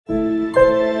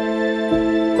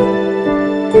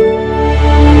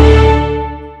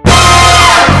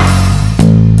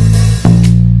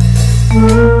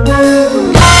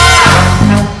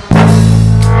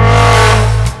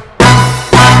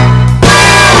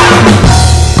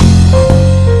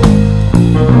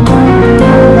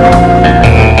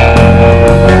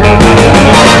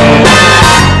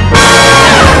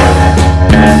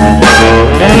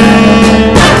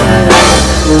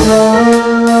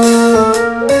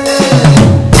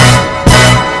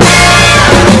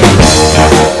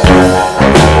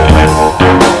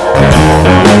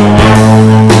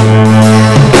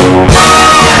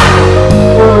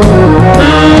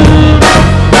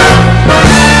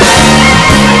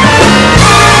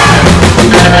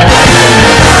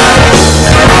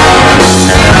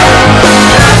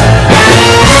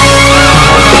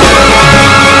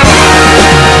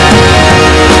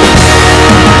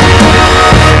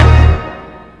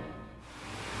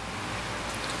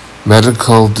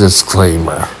Medical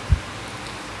disclaimer.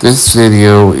 This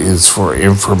video is for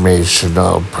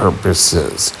informational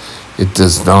purposes. It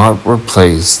does not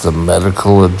replace the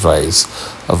medical advice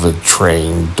of a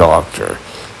trained doctor.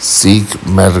 Seek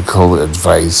medical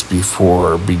advice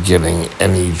before beginning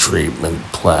any treatment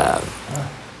plan.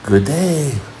 Good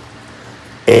day.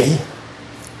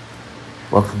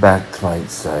 Welcome back to my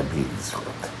diabetes room.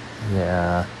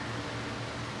 Yeah,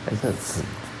 I got some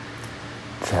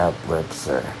chapped lips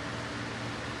or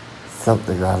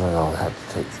something. I don't know. I have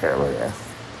to take care of it.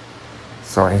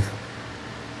 Sorry.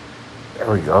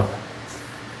 There we go.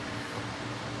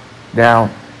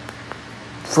 Now,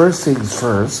 first things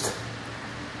first,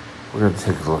 we're going to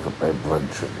take a look at my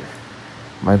blood sugar.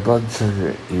 My blood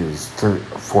sugar is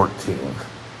 14.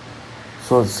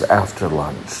 So it's after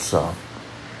lunch. So,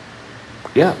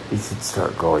 yeah, you can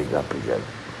start going up again.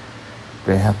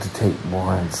 They have to take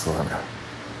more insulin.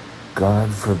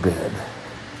 God forbid.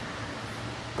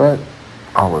 But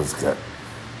always good.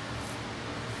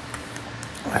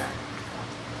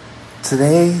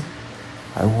 Today,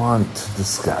 I want to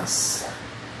discuss,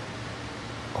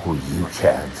 you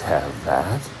can't have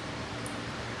that.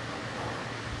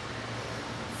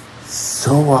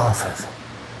 So often,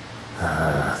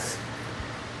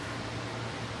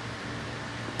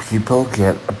 people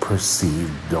get a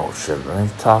perceived notion, and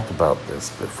I've talked about this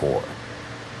before,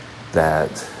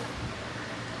 that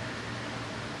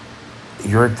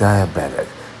you're diabetic.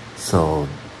 So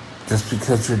just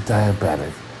because you're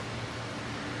diabetic,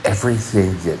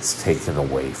 everything gets taken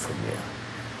away from you.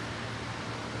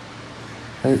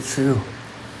 And it's true.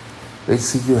 They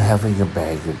see you having a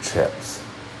bag of chips.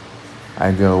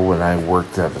 I know when I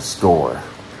worked at a store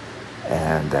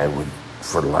and I would,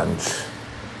 for lunch,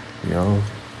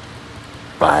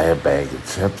 buy a bag of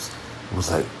chips. It was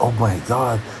like, oh my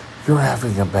God, you're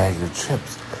having a bag of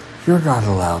chips. You're not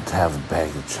allowed to have a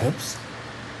bag of chips.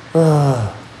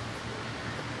 And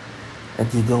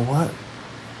you know what?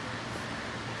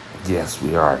 Yes,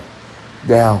 we are.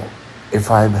 Now,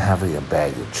 if I'm having a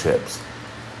bag of chips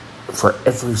for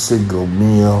every single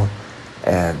meal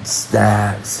and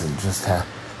snacks and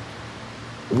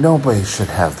nobody should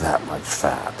have that much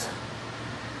fat.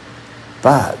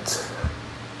 But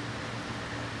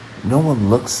no one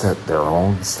looks at their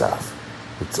own stuff.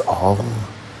 It's all,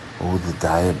 the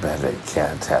diabetic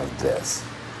can't have this.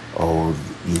 Oh,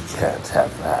 you can't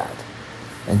have that.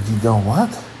 And you know what?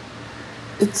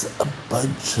 It's a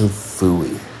bunch of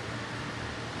phooey.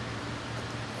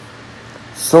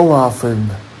 So often,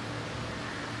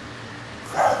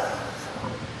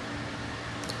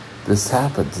 this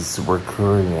happens. It's a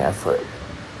recurring effort.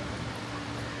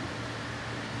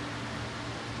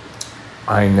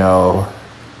 I know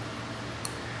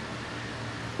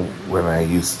when I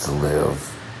used to live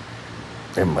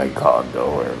in my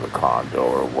condo or the condo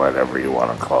or whatever you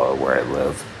want to call it where I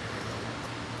live,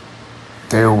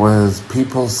 there was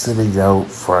people sitting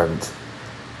out front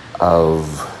of,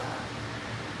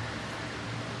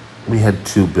 we had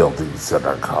two buildings in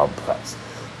our complex.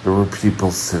 There were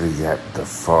people sitting at the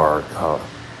far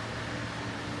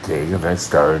thing, and I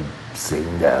started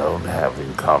sitting down,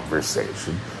 having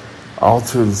conversation. All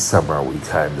through the summer, we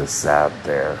kind of sat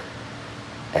there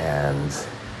and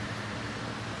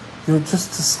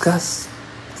just discuss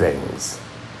things.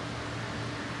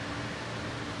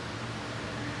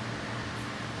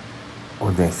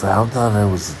 When they found out I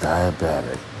was a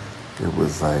diabetic, it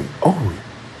was like, oh,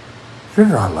 you're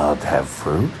not allowed to have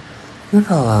fruit. You're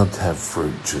not allowed to have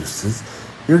fruit juices.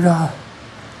 You're not.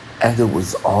 And it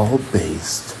was all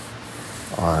based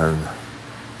on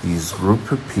these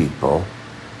group of people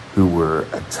who were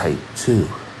a type 2.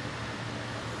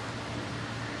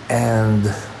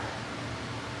 And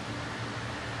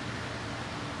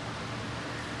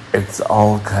it's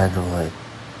all kind of like,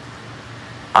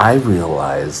 I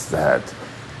realized that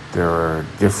there are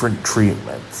different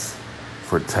treatments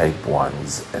for type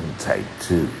 1s and type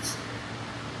 2s.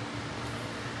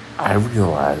 I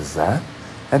realized that,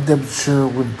 and I'm sure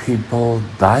when people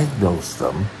diagnosed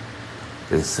them,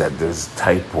 they said there's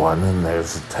type 1 and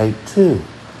there's a type 2.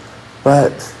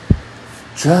 But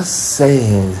just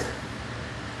saying,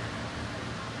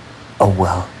 oh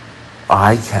well,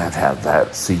 I can't have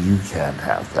that, so you can't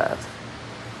have that.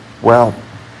 Well,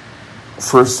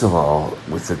 first of all,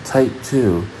 with the type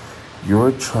 2,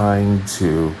 you're trying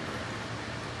to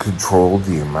control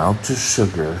the amount of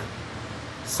sugar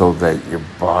so that your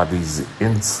body's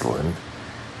insulin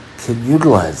can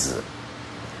utilize it,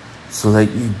 so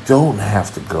that you don't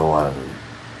have to go on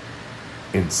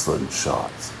insulin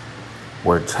shots.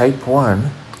 Where type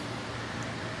 1,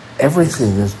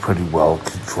 everything is pretty well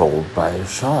controlled by a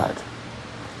shot.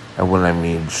 And when I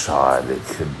mean shot, it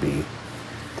could be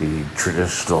the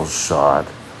traditional shot,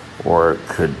 or it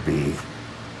could be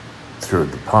through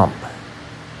the pump.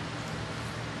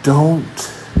 Don't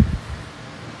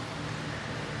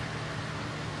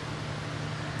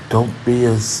be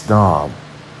a snob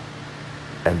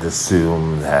and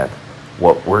assume that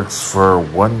what works for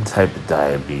one type of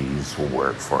diabetes will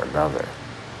work for another.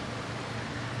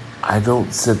 I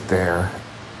don't sit there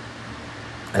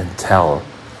and tell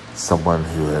someone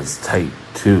who has type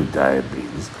 2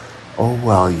 diabetes, oh,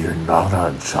 well, you're not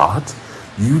on shots.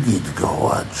 You need to go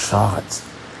on shots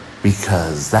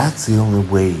because that's the only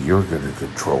way you're going to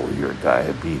control your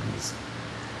diabetes.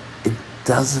 It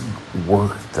doesn't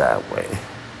work that way.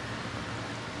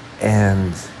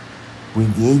 And we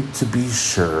need to be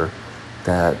sure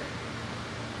that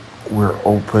we're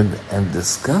open and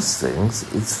discuss things.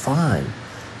 It's fine.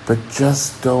 But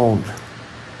just don't,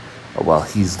 well,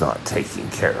 he's not taking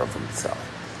care of himself.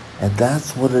 And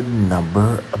that's what a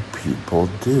number of people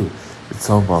do. It's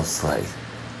almost like,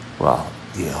 well,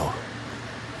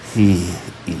 he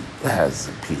has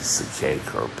a piece of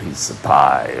cake or a piece of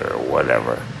pie or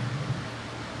whatever.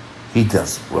 He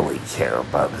doesn't really care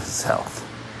about his health.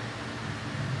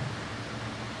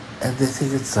 And they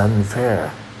think it's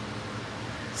unfair.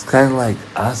 It's kind of like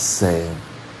us saying,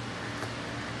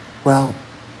 well,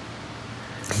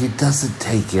 he doesn't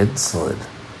take insulin.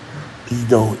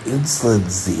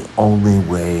 Insulin's the only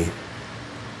way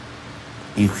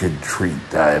you can treat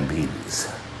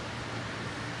diabetes.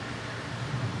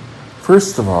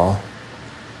 First of all,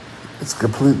 it's a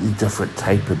completely different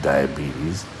type of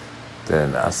diabetes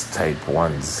than us type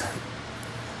 1s.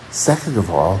 Second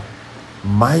of all,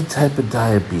 my type of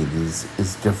diabetes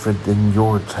is different than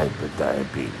your type of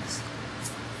diabetes.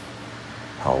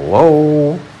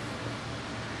 Hello?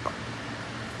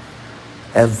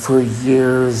 And for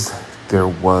years, there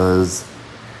was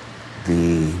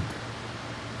the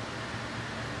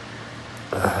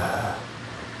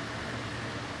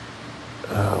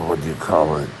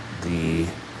the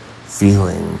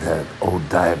feeling that,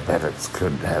 diabetics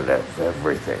couldn't have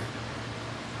everything.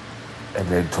 And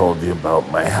they told you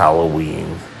about my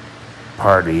Halloween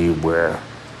party where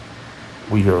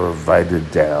we were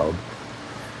invited down.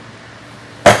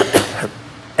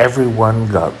 Everyone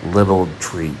got little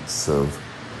treats of,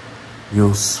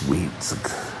 sweets,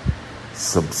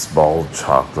 some small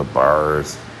chocolate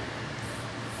bars.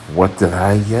 What did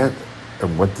I get?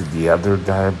 And what did the other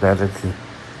diabetic?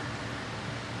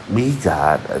 We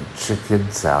got a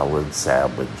chicken salad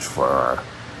sandwich for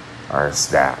our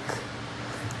snack.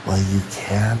 Well, you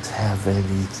can't have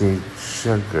anything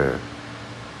sugar.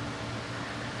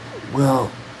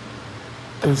 Well,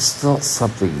 there's still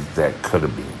something that could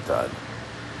have been done.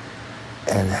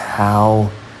 And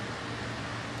how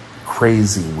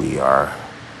crazy we are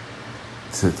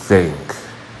to think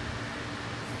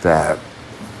that,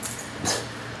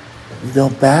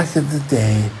 back in the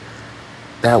day,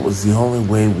 that was the only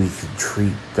way we could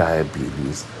treat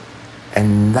diabetes,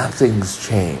 and nothing's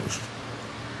changed.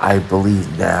 I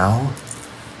believe now,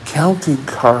 counting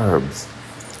carbs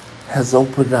has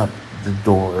opened up the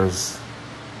doors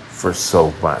for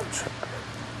so much.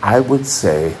 I would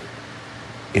say,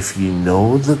 if you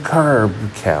know the carb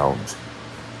count,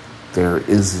 there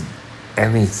isn't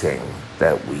anything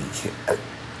that we can,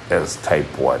 as type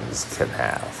 1s can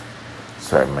have.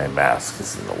 Sorry, my mask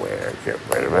is in the way. I get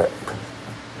rid of it.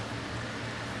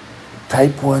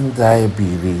 Type 1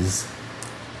 diabetes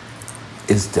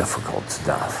is difficult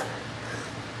enough.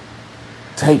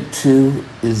 Type 2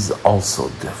 is also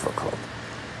difficult.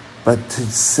 But to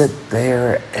sit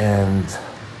there and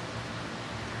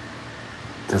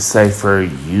decipher,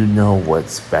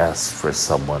 what's best for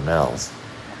someone else,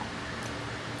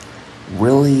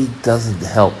 really doesn't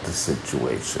help the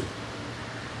situation.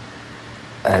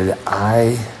 And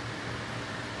I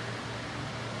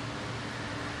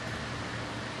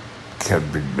can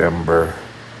remember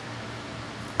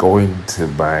going to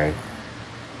my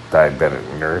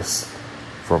diabetic nurse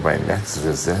for my next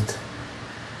visit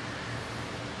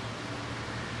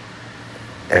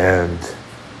and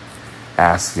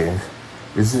asking,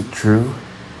 is it true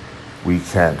we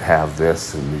can't have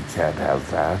this and we can't have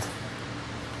that?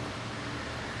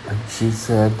 And she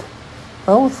said,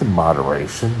 oh, with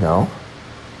moderation, no.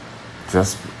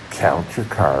 Just count your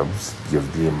carbs,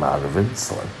 give the amount of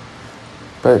insulin.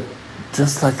 But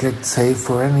just like I'd say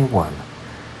for anyone,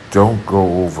 don't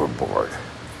go overboard.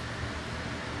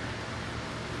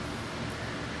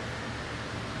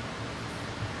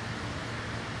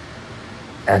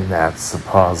 And that's the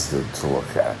positive to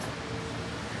look at.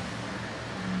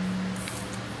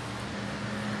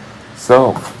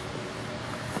 So,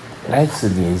 nice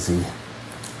and easy.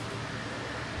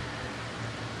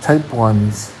 Type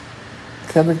 1s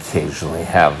can occasionally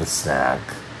have a snack.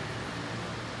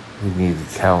 You need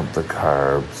to count the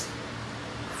carbs.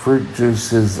 Fruit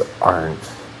juices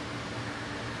aren't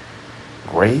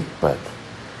great, but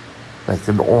like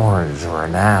an orange or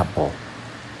an apple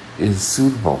is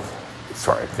suitable.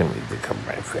 Sorry, I didn't mean to cover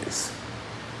my face.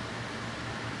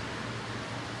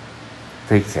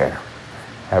 Take care.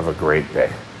 Have a great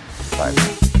day.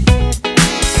 Bye.